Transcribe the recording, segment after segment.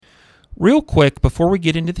Real quick, before we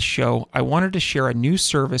get into the show, I wanted to share a new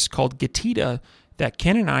service called Getida that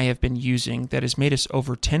Ken and I have been using that has made us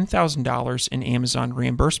over $10,000 in Amazon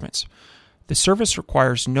reimbursements. The service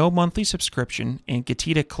requires no monthly subscription, and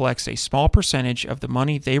Getida collects a small percentage of the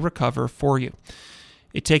money they recover for you.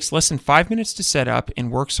 It takes less than 5 minutes to set up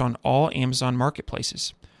and works on all Amazon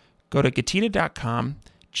marketplaces. Go to Getida.com,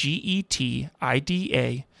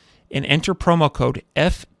 Getida, and enter promo code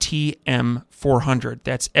FTM400.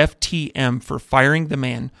 That's FTM for Firing the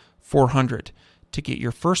Man 400 to get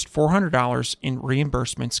your first $400 in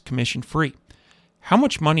reimbursements commission free. How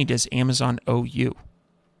much money does Amazon owe you?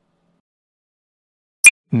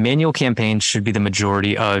 Manual campaigns should be the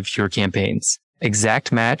majority of your campaigns.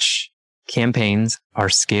 Exact match campaigns are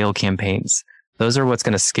scale campaigns. Those are what's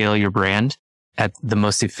going to scale your brand at the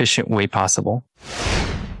most efficient way possible.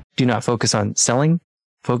 Do not focus on selling.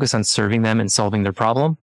 Focus on serving them and solving their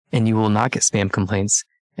problem, and you will not get spam complaints,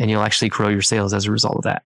 and you'll actually grow your sales as a result of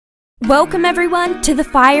that. Welcome everyone to the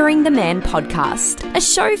Firing the Man podcast, a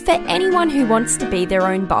show for anyone who wants to be their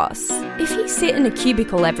own boss. If you sit in a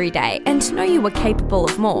cubicle every day and know you are capable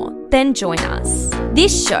of more, then join us.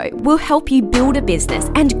 This show will help you build a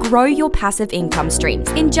business and grow your passive income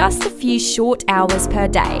streams in just a few short hours per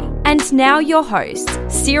day. And now your hosts,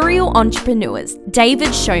 serial entrepreneurs David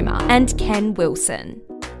Schomer and Ken Wilson.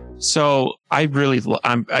 So I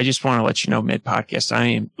just want to let you know mid-podcast, I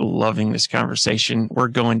am loving this conversation. We're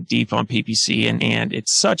going deep on PPC and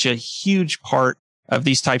it's such a huge part of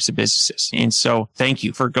these types of businesses. And so thank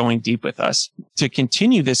you for going deep with us. To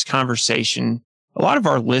continue this conversation, a lot of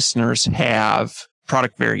our listeners have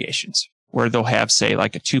product variations where they'll have, say,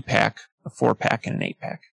 like a 2-pack, a 4-pack, and an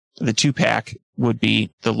 8-pack. The 2-pack would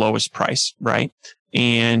be the lowest price, right?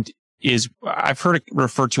 And I've heard it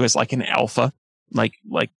referred to as like an alpha. Like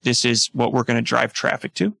this is what we're going to drive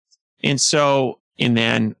traffic to. And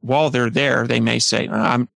then while they're there, they may say,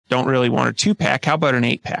 I don't really want a 2-pack. How about an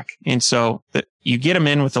 8-pack? And so you get them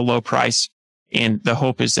in with a low price, and the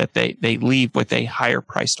hope is that they leave with a higher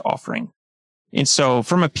priced offering. And so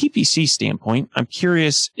from a PPC standpoint, I'm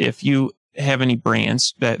curious if you have any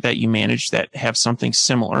brands that you manage that have something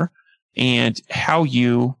similar, and how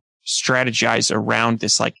you strategize around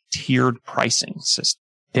this like tiered pricing system.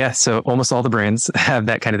 Yeah, so almost all the brands have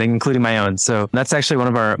that kind of thing, including my own. So that's actually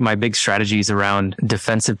one of my big strategies around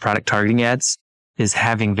defensive product targeting ads is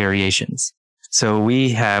having variations. So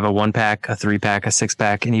we have a 1-pack, a 3-pack, a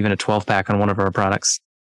 6-pack, and even a 12-pack on one of our products.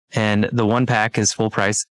 And the 1-pack is full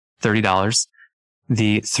price, $30.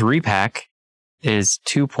 The 3-pack is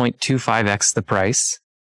 2.25x the price.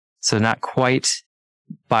 So not quite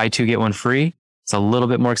buy 2, get 1 free. It's a little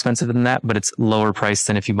bit more expensive than that, but it's lower price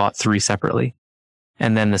than if you bought 3 separately.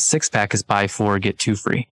 And then the 6-pack is buy 4, get 2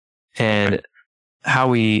 free. And how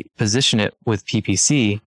we position it with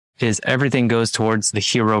PPC is everything goes towards the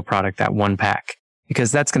hero product, that 1-pack,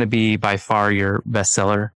 because that's going to be by far your best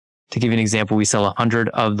seller. To give you an example, we sell 100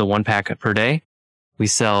 of the 1-pack per day. We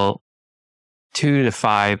sell 2 to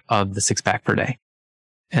 5 of the 6-pack per day.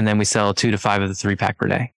 And then we sell 2 to 5 of the 3-pack per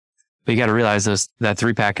day. But you got to realize that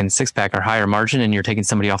 3-pack and 6-pack are higher margin, and you're taking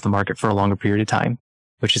somebody off the market for a longer period of time,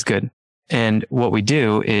 which is good. And what we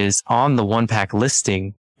do is on the 1-pack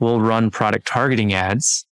listing, we'll run product targeting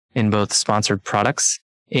ads in both sponsored products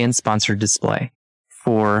and sponsored display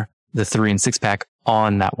for the 3 and 6-pack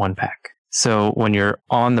on that 1-pack. So when you're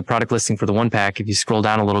on the product listing for the 1-pack, if you scroll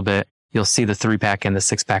down a little bit, you'll see the 3-pack and the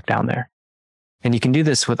 6-pack down there. And you can do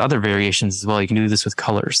this with other variations as well. You can do this with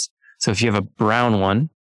colors. So if you have a brown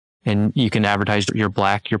one, and you can advertise your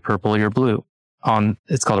black, your purple, your blue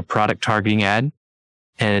it's called a product targeting ad.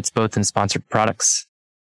 And it's both in sponsored products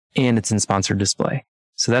and it's in sponsored display.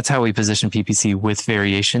 So that's how we position PPC with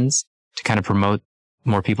variations to kind of promote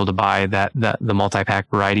more people to buy the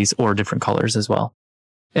multi-pack varieties or different colors as well.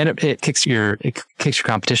 And it kicks your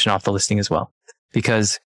competition off the listing as well.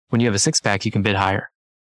 Because when you have a 6-pack, you can bid higher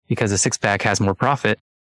because a 6-pack has more profit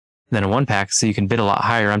than a 1-pack. So you can bid a lot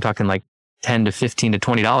higher. I'm talking like $10 to $15 to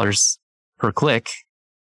 $20 per click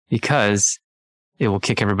because it will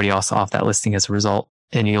kick everybody else off that listing as a result.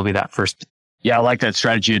 And you'll be that first. Yeah, I like that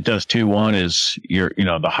strategy. It does too. One is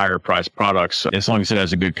the higher priced products. As long as it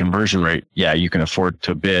has a good conversion rate, yeah, you can afford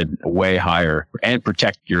to bid way higher and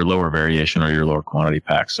protect your lower variation or your lower quantity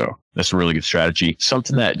pack. So that's a really good strategy.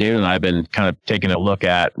 Something that David and I have been kind of taking a look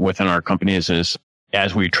at within our companies is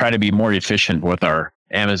as we try to be more efficient with our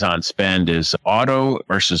Amazon spend is auto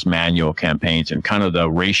versus manual campaigns and kind of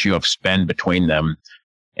the ratio of spend between them.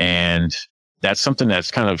 And that's something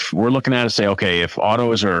that's kind of, we're looking at and say, okay, if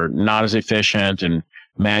autos are not as efficient and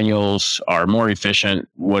manuals are more efficient,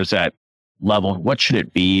 what does that level? What should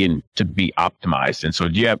it be and to be optimized? And so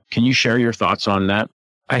can you share your thoughts on that?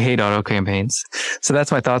 I hate auto campaigns. So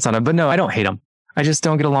that's my thoughts on it. But no, I don't hate them. I just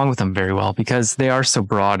don't get along with them very well because they are so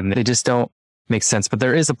broad and they just don't make sense, but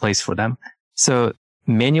there is a place for them. So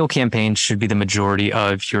manual campaigns should be the majority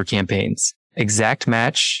of your campaigns. Exact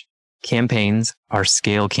match campaigns are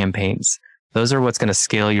scale campaigns. Those are what's going to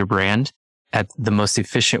scale your brand at the most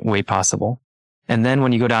efficient way possible. And then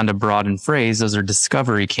when you go down to broad and phrase, those are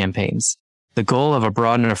discovery campaigns. The goal of a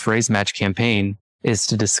broad and a phrase match campaign is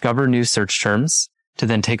to discover new search terms, to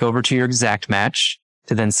then take over to your exact match,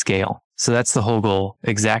 to then scale. So that's the whole goal.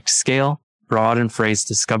 Exact scale, broad and phrase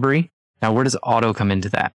discovery. Now, where does auto come into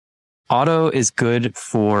that? Auto is good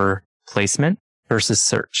for placement versus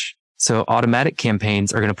search. So automatic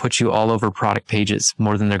campaigns are going to put you all over product pages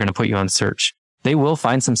more than they're going to put you on search. They will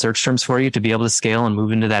find some search terms for you to be able to scale and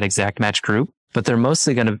move into that exact match group, but they're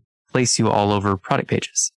mostly going to place you all over product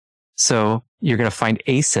pages. So you're going to find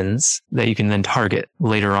ASINs that you can then target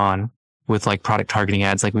later on with like product targeting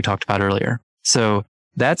ads like we talked about earlier. So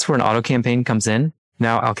that's where an auto campaign comes in.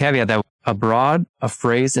 Now I'll caveat that a broad, a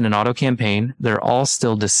phrase, and an auto campaign, they're all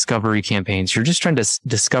still discovery campaigns. You're just trying to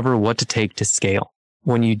discover what to take to scale.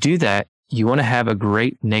 When you do that, you want to have a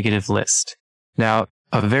great negative list. Now,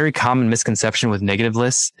 a very common misconception with negative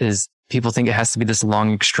lists is people think it has to be this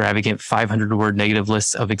long, extravagant 500-word negative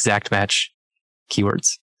list of exact match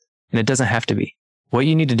keywords. And it doesn't have to be. What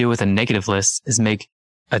you need to do with a negative list is make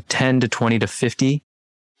a 10 to 20 to 50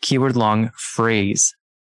 keyword long phrase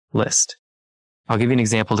list. I'll give you an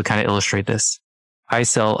example to kind of illustrate this. I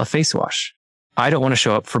sell a face wash. I don't want to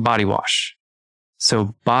show up for body wash.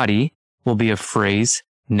 So body will be a phrase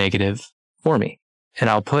negative for me. And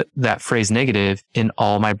I'll put that phrase negative in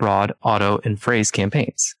all my broad, auto, and phrase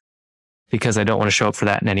campaigns because I don't want to show up for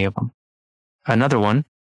that in any of them. Another one,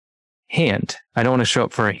 hand. I don't want to show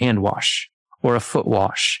up for a hand wash or a foot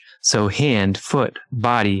wash. So hand, foot,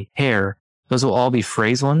 body, hair, those will all be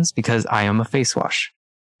phrase ones because I am a face wash.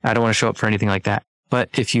 I don't want to show up for anything like that. But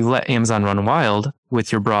if you let Amazon run wild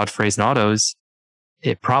with your broad phrase and autos,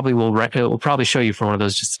 it will probably show you for one of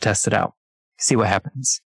those just to test it out. See what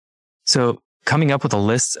happens. So coming up with a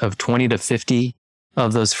list of 20 to 50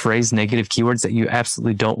 of those phrase negative keywords that you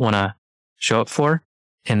absolutely don't want to show up for,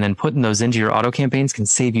 and then putting those into your auto campaigns can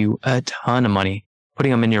save you a ton of money.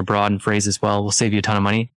 Putting them in your broad and phrase as well will save you a ton of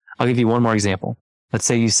money. I'll give you one more example. Let's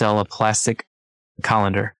say you sell a plastic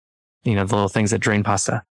colander, the little things that drain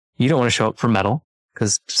pasta. You don't want to show up for metal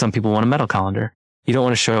because some people want a metal colander. You don't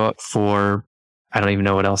want to show up for, I don't even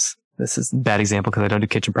know what else. This is a bad example because I don't do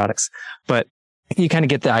kitchen products, but you kind of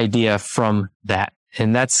get the idea from that.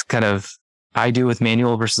 And that's kind of, I do with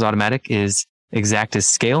manual versus automatic is exact as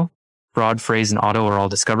scale. Broad, phrase, and auto are all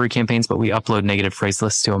discovery campaigns, but we upload negative phrase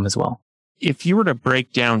lists to them as well. If you were to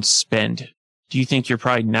break down spend, do you think you're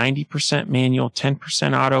probably 90% manual,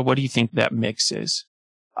 10% auto? What do you think that mix is?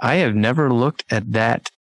 I have never looked at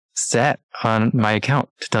that stat on my account,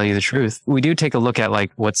 to tell you the truth. We do take a look at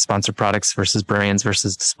like what's sponsored products versus brands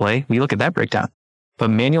versus display. We look at that breakdown. But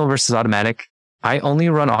manual versus automatic, I only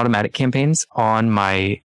run automatic campaigns on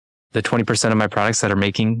the 20% of my products that are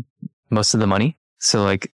making most of the money. So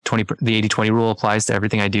like the 80-20 rule applies to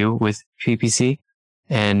everything I do with PPC.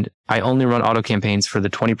 And I only run auto campaigns for the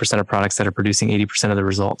 20% of products that are producing 80% of the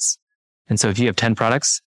results. And so if you have 10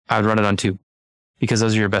 products, I would run it on 2 because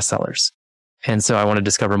those are your best sellers. And so I want to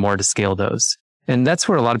discover more to scale those. And that's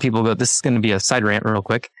where a lot of people go. This is going to be a side rant real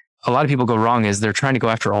quick. A lot of people go wrong is they're trying to go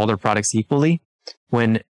after all their products equally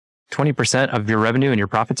when 20% of your revenue and your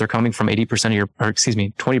profits are coming from 20%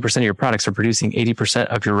 of your products are producing 80%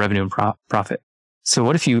 of your revenue and profit. So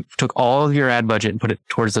what if you took all of your ad budget and put it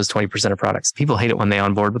towards those 20% of products? People hate it when they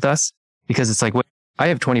onboard with us because it's like, wait, I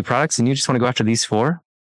have 20 products and you just want to go after these 4.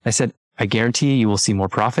 I said, I guarantee you will see more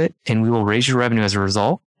profit and we will raise your revenue as a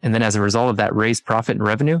result. And then as a result of that raised profit and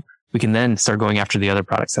revenue, we can then start going after the other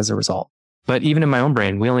products as a result. But even in my own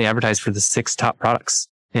brand, we only advertise for the 6 top products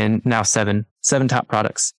and now 7 top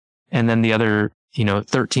products. And then the other,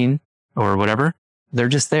 13 or whatever, they're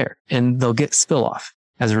just there and they'll get spill off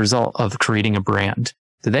as a result of creating a brand.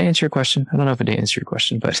 Did that answer your question? I don't know if it did answer your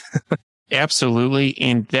question, but. Absolutely.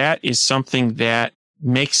 And that is something that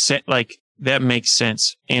makes sense. That makes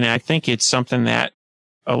sense. And I think it's something that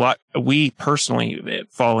we personally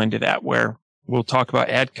fall into that where we'll talk about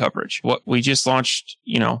ad coverage. What we just launched,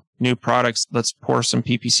 new products. Let's pour some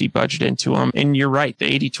PPC budget into them. And you're right.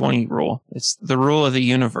 The 80-20 rule. It's the rule of the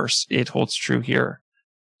universe. It holds true here.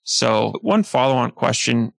 So one follow-on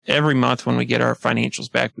question, every month when we get our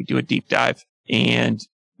financials back, we do a deep dive. And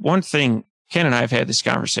one thing, Ken and I have had this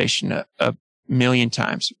conversation a million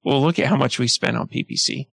times. We'll look at how much we spent on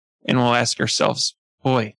PPC. and we'll ask ourselves,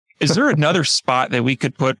 boy, is there another spot that we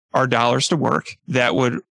could put our dollars to work that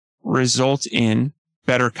would result in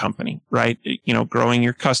better company, right? You know, growing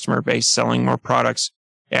your customer base, selling more products,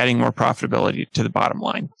 adding more profitability to the bottom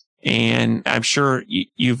line. And I'm sure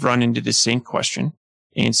you've run into the same question.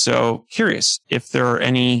 And so curious if there are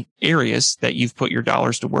any areas that you've put your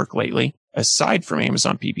dollars to work lately, aside from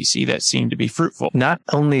Amazon PPC, that seem to be fruitful. Not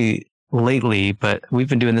only lately, but we've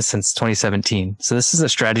been doing this since 2017. So this is a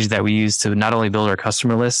strategy that we use to not only build our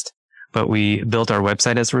customer list, but we built our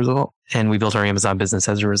website as a result, and we built our Amazon business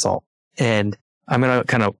as a result. And I'm going to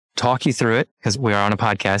kind of talk you through it because we are on a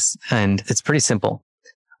podcast, and it's pretty simple.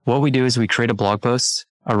 What we do is we create a blog post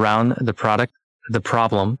around the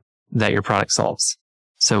problem that your product solves.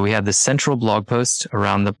 So we have the central blog post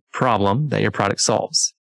around the problem that your product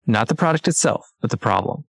solves, not the product itself, but the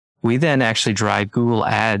problem. We then actually drive Google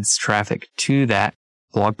Ads traffic to that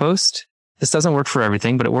blog post. This doesn't work for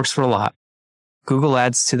everything, but it works for a lot. Google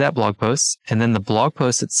Ads to that blog post, and then the blog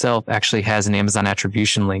post itself actually has an Amazon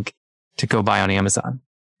attribution link to go buy on Amazon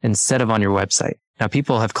instead of on your website. Now,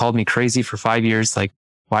 people have called me crazy for 5 years. Like,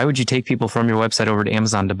 why would you take people from your website over to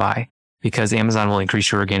Amazon to buy? Because Amazon will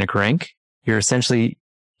increase your organic rank.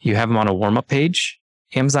 You have them on a warm-up page.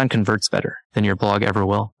 Amazon converts better than your blog ever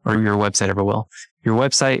will, or your website ever will. Your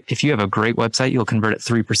website, if you have a great website, you'll convert at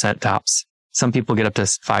 3% tops. Some people get up to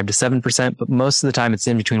 5 to 7%, but most of the time it's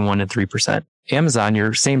in between 1 and 3%. Amazon,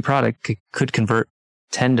 your same product could convert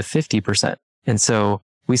 10 to 50%. And so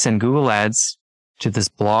we send Google Ads to this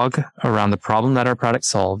blog around the problem that our product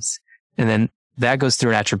solves. And then that goes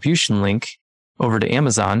through an attribution link over to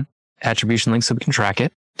Amazon, attribution link so we can track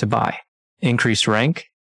it to buy. Increased rank,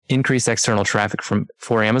 increased external traffic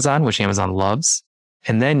for Amazon, which Amazon loves.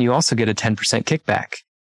 And then you also get a 10% kickback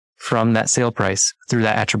from that sale price through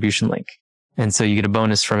that attribution link. And so you get a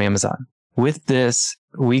bonus from Amazon. With this,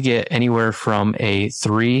 we get anywhere from a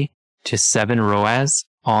 3 to 7 ROAS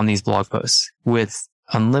on these blog posts with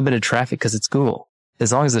unlimited traffic because it's Google.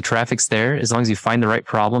 As long as the traffic's there, as long as you find the right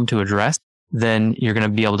problem to address, then you're going to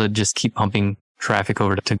be able to just keep pumping traffic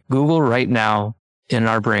over to Google. Right now in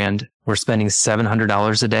our brand, we're spending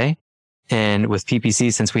 $700 a day. And with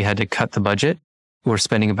PPC, since we had to cut the budget, we're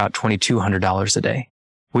spending about $2,200 a day.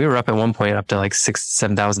 We were up at one point up to like $6,000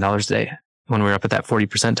 to $7,000 a day when we were up at that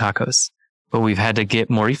 40% tacos. But we've had to get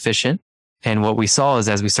more efficient. And what we saw is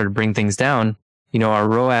as we started bringing things down, our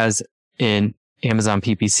ROAS in Amazon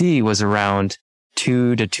PPC was around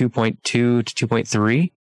 2 to 2.2 to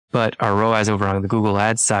 2.3. But our ROAS over on the Google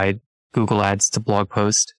Ads side, Google Ads to blog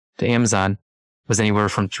post to Amazon, was anywhere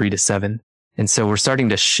from 3 to 7. And so we're starting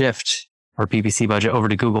to shift our PPC budget over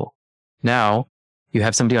to Google. Now you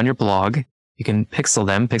have somebody on your blog. You can pixel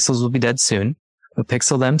them. Pixels will be dead soon, but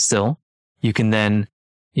pixel them still. You can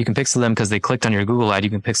pixel them because they clicked on your Google ad. You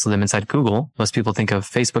can pixel them inside Google. Most people think of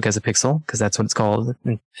Facebook as a pixel because that's what it's called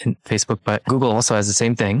in Facebook, but Google also has the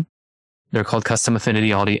same thing. They're called custom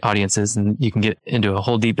affinity audiences, and you can get into a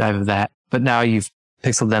whole deep dive of that. But now you've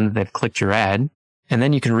pixeled them, they've clicked your ad, and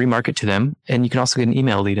then you can remarket to them, and you can also get an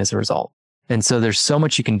email lead as a result. And so there's so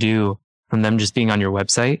much you can do from them just being on your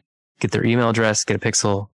website, get their email address, get a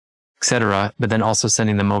pixel, etc., but then also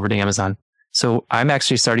sending them over to Amazon. So I'm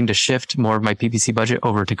actually starting to shift more of my PPC budget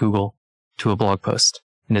over to Google to a blog post,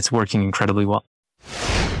 and it's working incredibly well.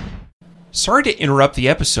 Sorry to interrupt the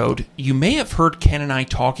episode. You may have heard Ken and I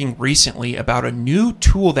talking recently about a new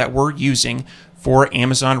tool that we're using for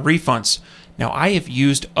Amazon refunds. Now, I have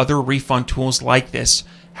used other refund tools like this.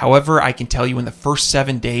 However, I can tell you in the first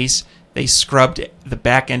 7 days, they scrubbed the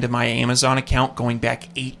back end of my Amazon account going back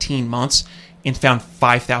 18 months and found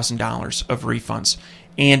 $5,000 of refunds.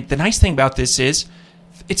 And the nice thing about this is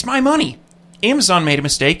it's my money. Amazon made a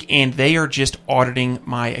mistake and they are just auditing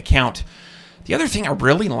my account. The other thing I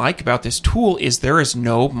really like about this tool is there is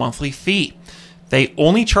no monthly fee. They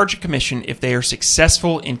only charge a commission if they are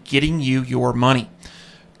successful in getting you your money.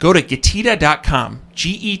 Go to Getida.com,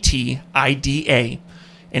 Getida,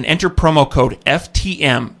 and enter promo code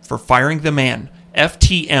FTM for Firing the Man,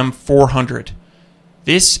 FTM400.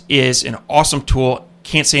 This is an awesome tool.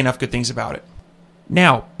 Can't say enough good things about it.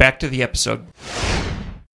 Now, back to the episode.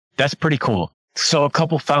 That's pretty cool. So a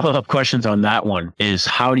couple follow-up questions on that one is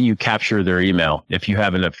how do you capture their email? If you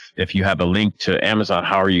have a link to Amazon,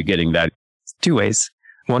 how are you getting that? 2 ways.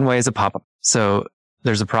 One way is a pop-up. So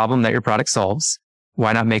there's a problem that your product solves.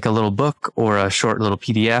 Why not make a little book or a short little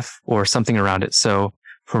PDF or something around it? So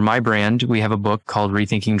for my brand, we have a book called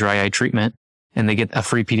Rethinking Dry Eye Treatment, and they get a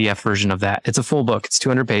free PDF version of that. It's a full book. It's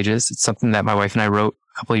 200 pages. It's something that my wife and I wrote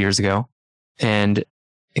a couple of years ago, and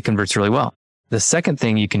it converts really well. The second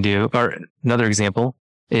thing you can do, or another example,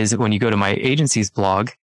 is when you go to my agency's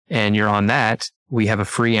blog and you're on that, we have a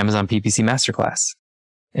free Amazon PPC masterclass.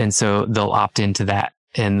 And so they'll opt into that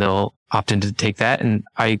and they'll opt in to take that. And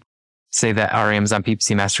I say that our Amazon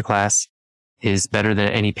PPC masterclass is better than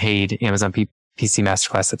any paid Amazon PPC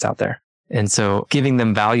masterclass that's out there. And so giving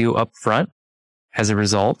them value up front as a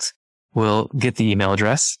result will get the email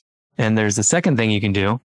address. And there's the second thing you can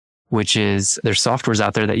do, which is there's softwares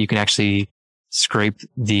out there that you can actually scrape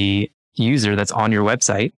the user that's on your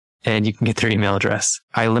website and you can get their email address.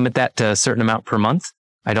 I limit that to a certain amount per month.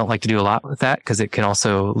 I don't like to do a lot with that because it can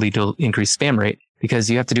also lead to increased spam rate because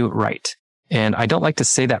you have to do it right. And I don't like to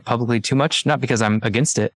say that publicly too much, not because I'm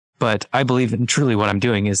against it, but I believe in truly what I'm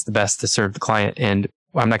doing is the best to serve the client. And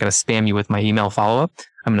I'm not going to spam you with my email follow-up.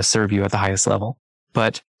 I'm going to serve you at the highest level.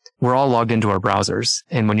 But we're all logged into our browsers.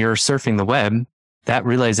 And when you're surfing the web, that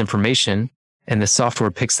relays information and the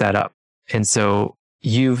software picks that up. And so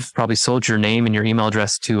you've probably sold your name and your email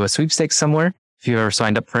address to a sweepstakes somewhere if you've ever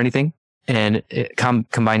signed up for anything. And it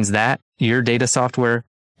combines that, your data software,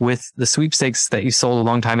 with the sweepstakes that you sold a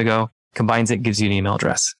long time ago, combines it, gives you an email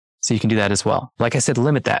address. So you can do that as well. Like I said,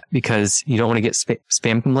 limit that because you don't want to get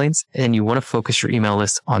spam complaints and you want to focus your email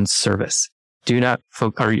list on service. Do not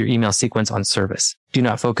or your email sequence on service. Do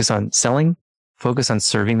not focus on selling, focus on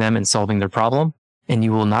serving them and solving their problem. And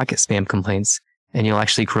you will not get spam complaints and you'll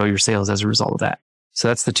actually grow your sales as a result of that. So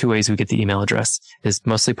that's the two ways we get the email address is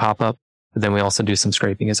mostly pop up, but then we also do some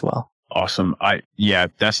scraping as well. Awesome.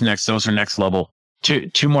 That's next. Those are next level.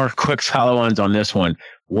 Two more quick follow-ons on this one.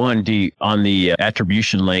 One, on the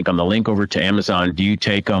attribution link, on the link over to Amazon, do you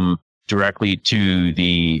take them directly to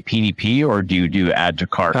the PDP or do you do add to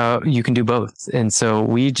cart? You can do both. And so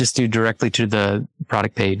we just do directly to the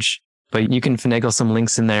product page, but you can finagle some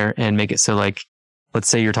links in there and make it so like, let's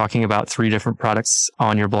say you're talking about 3 different products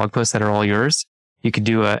on your blog post that are all yours. You could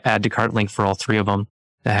do a add to cart link for all 3 of them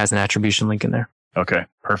that has an attribution link in there. Okay,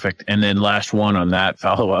 perfect. And then last one on that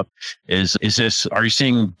follow up is this, are you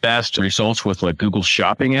seeing best results with like Google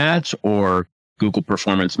Shopping ads or Google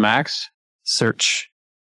Performance Max? Search.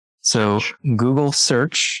 So Google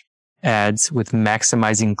search ads with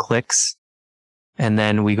maximizing clicks. And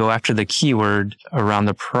then we go after the keyword around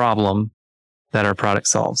the problem that our product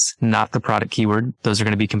solves, not the product keyword. Those are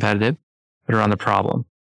going to be competitive, but around the problem.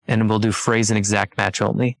 And we'll do phrase and exact match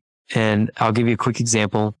only. And I'll give you a quick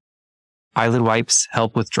example. Eyelid wipes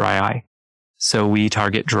help with dry eye. So we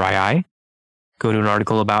target dry eye, go to an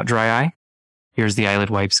article about dry eye. Here's the eyelid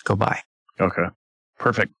wipes, go buy. Okay,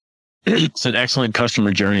 perfect. It's an excellent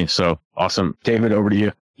customer journey. So awesome. David, over to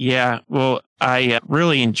you. Yeah, well, I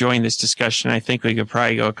really enjoying this discussion. I think we could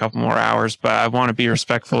probably go a couple more hours, but I want to be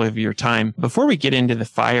respectful of your time. Before we get into the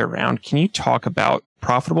fire round, can you talk about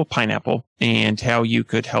Profitable Pineapple and how you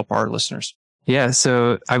could help our listeners? Yeah,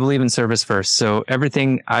 so I believe in service first. So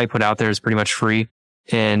everything I put out there is pretty much free.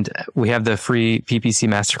 And we have the free PPC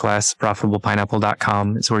masterclass,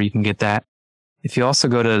 profitablepineapple.com is where you can get that. If you also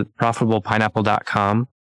go to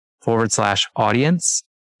profitablepineapple.com/audience,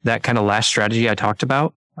 that kind of last strategy I talked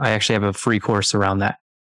about, I actually have a free course around that.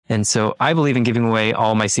 And so I believe in giving away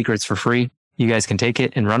all my secrets for free. You guys can take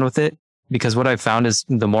it and run with it. Because what I've found is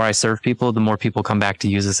the more I serve people, the more people come back to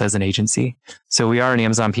use us as an agency. So we are an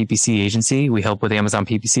Amazon PPC agency. We help with Amazon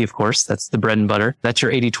PPC, of course. That's the bread and butter. That's your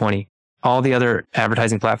 80-20. All the other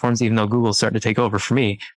advertising platforms, even though Google's starting to take over for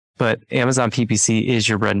me, but Amazon PPC is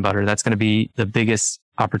your bread and butter. That's going to be the biggest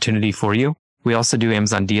opportunity for you. We also do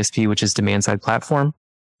Amazon DSP, which is demand side platform.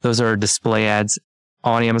 Those are display ads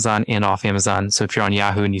on Amazon and off Amazon. So if you're on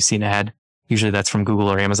Yahoo and you see an ad, usually that's from Google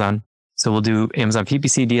or Amazon. So we'll do Amazon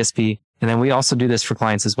PPC, DSP. And then we also do this for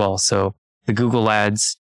clients as well. So the Google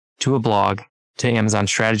ads to a blog, to Amazon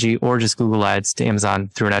strategy, or just Google ads to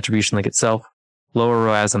Amazon through an attribution link itself. Lower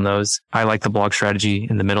ROAS on those. I like the blog strategy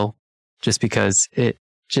in the middle just because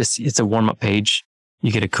it's a warm up page.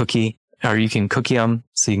 You get a cookie or you can cookie them.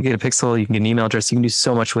 So you can get a pixel, you can get an email address. You can do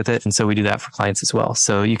so much with it. And so we do that for clients as well.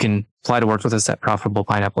 So you can apply to work with us at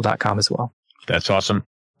profitablepineapple.com as well. That's awesome.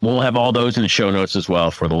 We'll have all those in the show notes as well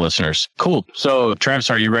for the listeners. Cool. So, Travis,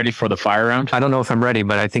 are you ready for the fire round? I don't know if I'm ready,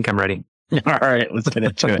 but I think I'm ready. All right, let's get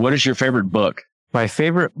into it. What is your favorite book? My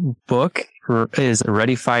favorite book is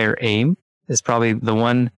Ready, Fire, Aim. It's probably the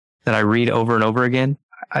one that I read over and over again.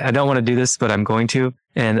 I don't want to do this, but I'm going to.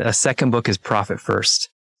 And a second book is Profit First.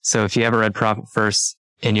 So if you ever read Profit First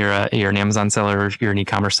and you're an Amazon seller or you're an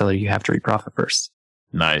e-commerce seller, you have to read Profit First.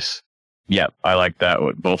 Nice. Yeah, I like that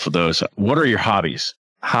with both of those. What are your hobbies?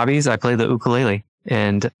 Hobbies, I play the ukulele,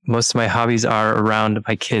 and most of my hobbies are around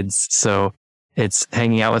my kids. So it's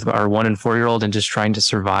hanging out with our 1 and 4-year-old and just trying to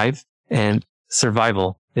survive. And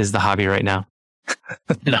survival is the hobby right now.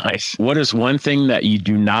 Nice. What is one thing that you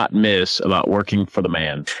do not miss about working for the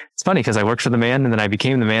man? It's funny because I worked for the man and then I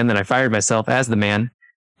became the man. Then I fired myself as the man.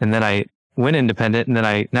 And then I went independent and then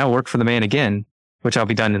I now work for the man again, which I'll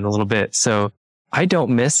be done in a little bit. So I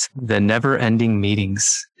don't miss the never ending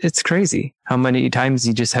meetings. It's crazy how many times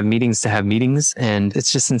you just have meetings to have meetings. And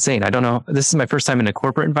it's just insane. I don't know. This is my first time in a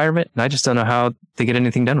corporate environment and I just don't know how they get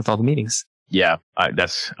anything done with all the meetings. Yeah, I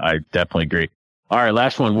definitely agree. All right,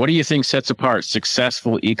 last one. What do you think sets apart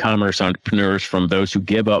successful e-commerce entrepreneurs from those who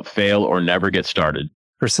give up, fail, or never get started?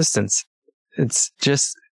 Persistence. It's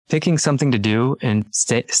just picking something to do and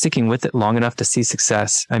sticking with it long enough to see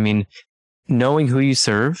success. I mean, knowing who you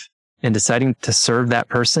serve and deciding to serve that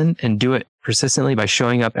person and do it persistently by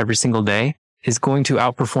showing up every single day is going to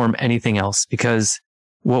outperform anything else. Because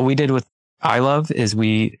what we did with iLove is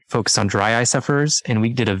we focused on dry eye sufferers and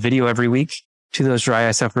we did a video every week to those dry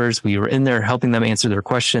eye sufferers. We were in there helping them answer their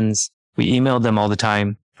questions. We emailed them all the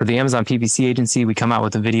time. For the Amazon PPC agency, we come out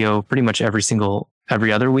with a video pretty much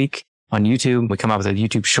every other week on YouTube. We come out with a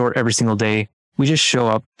YouTube short every single day. We just show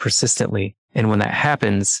up persistently. And when that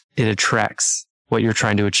happens, it attracts what you're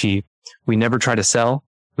trying to achieve. We never try to sell.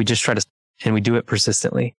 We just and we do it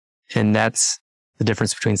persistently. And that's the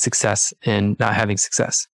difference between success and not having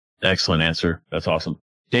success. Excellent answer. That's awesome.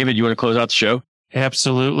 David, you want to close out the show?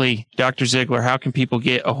 Absolutely. Dr. Ziegler, how can people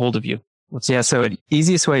get a hold of you? So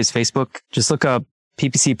easiest way is Facebook. Just look up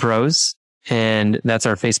PPC Pros and that's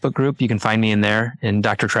our Facebook group. You can find me in there. And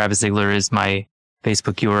Dr. Travis Ziegler is my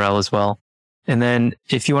Facebook URL as well. And then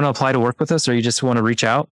if you want to apply to work with us or you just want to reach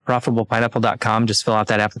out, profitablepineapple.com, just fill out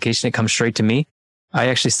that application. It comes straight to me. I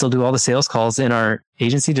actually still do all the sales calls in our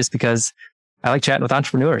agency just because I like chatting with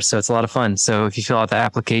entrepreneurs. So it's a lot of fun. So if you fill out the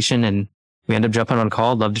application and we end up jumping on a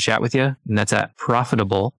call, I'd love to chat with you. And that's at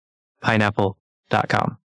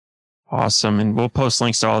profitablepineapple.com. Awesome. And we'll post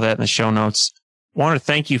links to all that in the show notes. I want to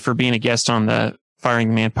thank you for being a guest on the Firing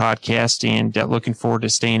the Man podcast and looking forward to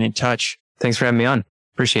staying in touch. Thanks for having me on.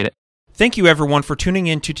 Appreciate it. Thank you, everyone, for tuning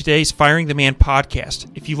in to today's Firing the Man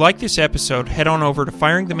podcast. If you like this episode, head on over to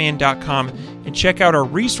firingtheman.com and check out our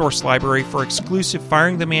resource library for exclusive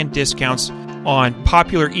Firing the Man discounts on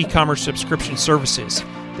popular e-commerce subscription services.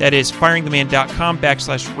 That is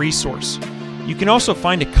firingtheman.com/resource. You can also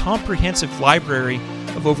find a comprehensive library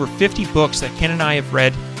of over 50 books that Ken and I have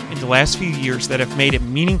read in the last few years that have made a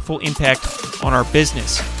meaningful impact on our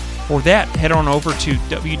business. For that, head on over to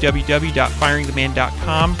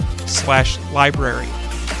www.firingtheman.com/library.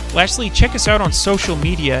 Lastly, check us out on social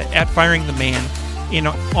media at Firing the Man and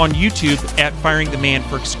on YouTube at Firing the Man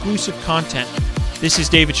for exclusive content. This is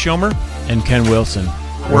David Schomer. And Ken Wilson.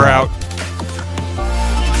 We're out.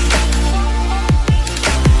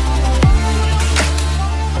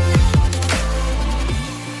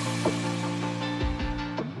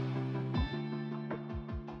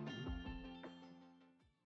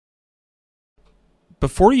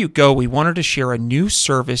 Before you go, we wanted to share a new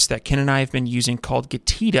service that Ken and I have been using called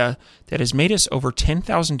Getida that has made us over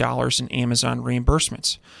 $10,000 in Amazon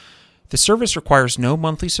reimbursements. The service requires no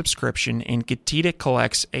monthly subscription, and Getida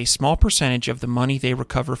collects a small percentage of the money they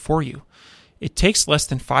recover for you. It takes less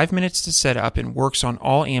than 5 minutes to set up and works on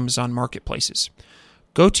all Amazon marketplaces.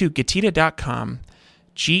 Go to Getida.com,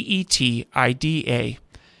 Getida.com,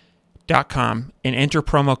 and enter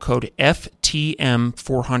promo code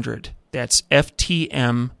FTM400. That's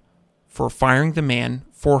FTM for Firing the Man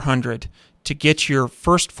 400 to get your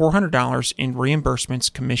first $400 in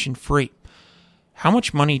reimbursements commission free. How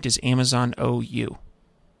much money does Amazon owe you?